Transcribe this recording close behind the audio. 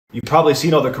You've probably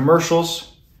seen all the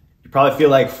commercials. You probably feel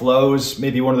like Flo's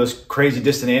maybe one of those crazy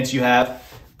distant aunts you have,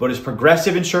 but is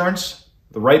Progressive Insurance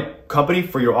the right company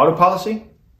for your auto policy?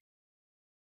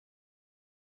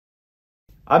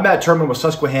 I'm Matt Turman with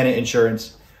Susquehanna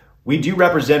Insurance. We do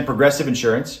represent Progressive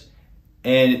Insurance,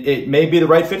 and it may be the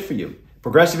right fit for you.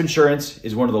 Progressive Insurance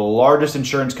is one of the largest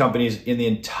insurance companies in the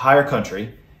entire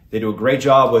country. They do a great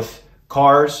job with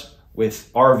cars, with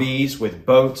RVs, with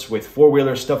boats, with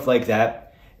four-wheelers, stuff like that.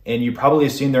 And you probably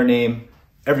have seen their name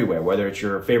everywhere, whether it's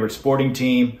your favorite sporting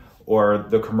team or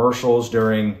the commercials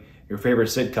during your favorite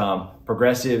sitcom.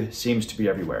 Progressive seems to be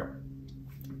everywhere.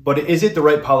 But is it the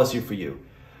right policy for you?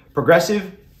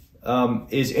 Progressive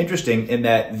is interesting in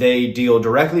that they deal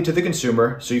directly to the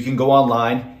consumer, so you can go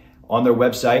online on their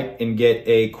website and get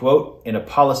a quote and a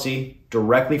policy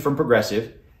directly from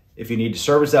Progressive. If you need to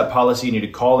service that policy, you need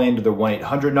to call into the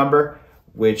 1-800 number,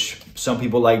 which some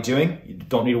people like doing. You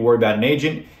don't need to worry about an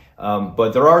agent,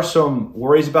 but there are some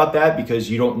worries about that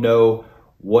because you don't know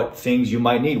what things you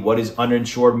might need. What is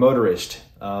uninsured motorist?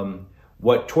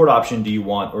 What tort option do you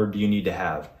want or do you need to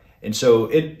have? And so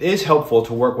it is helpful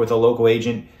to work with a local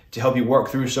agent to help you work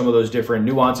through some of those different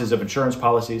nuances of insurance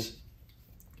policies.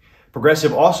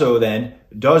 Progressive also then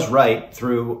does right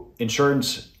through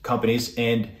insurance companies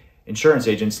and insurance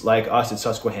agents like us at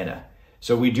Susquehanna.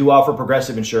 So we do offer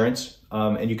Progressive Insurance,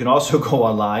 and you can also go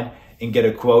online and get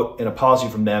a quote and a policy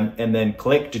from them and then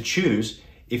click to choose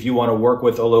if you want to work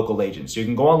with a local agent. So you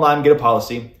can go online and get a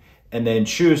policy and then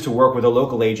choose to work with a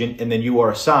local agent, and then you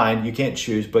are assigned, you can't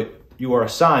choose, but you are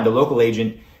assigned a local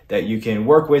agent that you can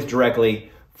work with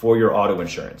directly for your auto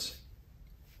insurance.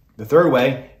 The third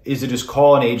way is to just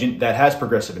call an agent that has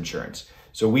Progressive Insurance.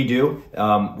 So we do.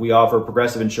 We offer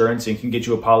Progressive Insurance and can get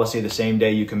you a policy the same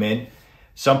day you come in.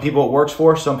 Some people it works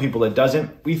for, some people it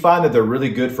doesn't. We find that they're really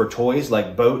good for toys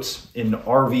like boats and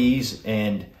RVs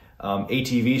and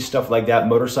ATVs, stuff like that,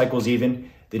 motorcycles even.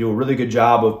 They do a really good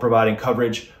job of providing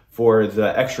coverage for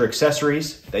the extra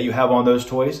accessories that you have on those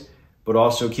toys, but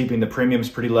also keeping the premiums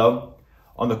pretty low.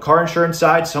 On the car insurance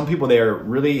side, some people they are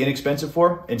really inexpensive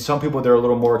for, and some people they're a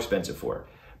little more expensive for.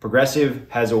 Progressive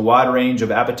has a wide range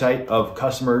of appetite of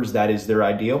customers that is their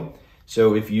ideal.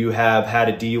 So if you have had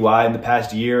a DUI in the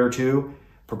past year or two,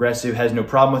 Progressive has no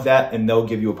problem with that and they'll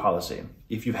give you a policy.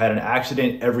 If you've had an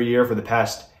accident every year for the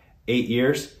past 8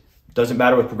 years, doesn't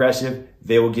matter with Progressive,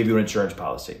 they will give you an insurance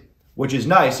policy, which is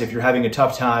nice if you're having a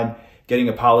tough time getting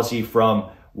a policy from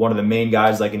one of the main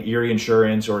guys like an Erie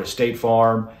Insurance or a State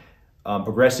Farm.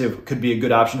 Progressive could be a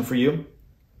good option for you.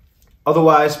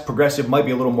 Otherwise, Progressive might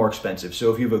be a little more expensive.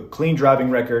 So if you have a clean driving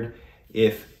record,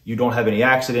 if you don't have any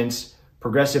accidents,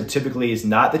 Progressive typically is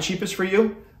not the cheapest for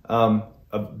you.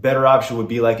 A better option would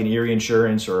be like an Erie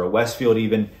Insurance or a Westfield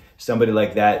even, somebody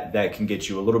like that that can get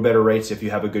you a little better rates if you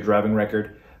have a good driving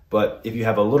record. But if you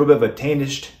have a little bit of a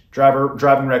tainted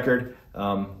driving record,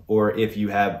 or if you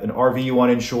have an RV you want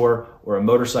to insure or a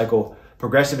motorcycle,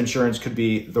 Progressive Insurance could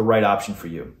be the right option for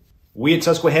you. We at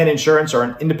Susquehanna Insurance are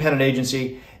an independent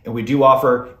agency, and we do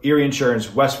offer Erie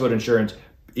Insurance, Westfield Insurance,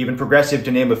 even Progressive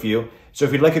to name a few. So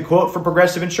if you'd like a quote from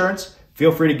Progressive Insurance,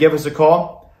 feel free to give us a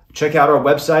call. Check out our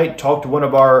website, talk to one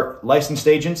of our licensed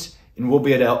agents, and we'll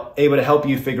be able to help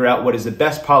you figure out what is the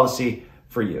best policy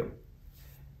for you.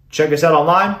 Check us out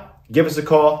online, give us a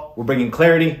call. We're bringing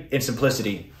clarity and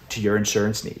simplicity to your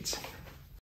insurance needs.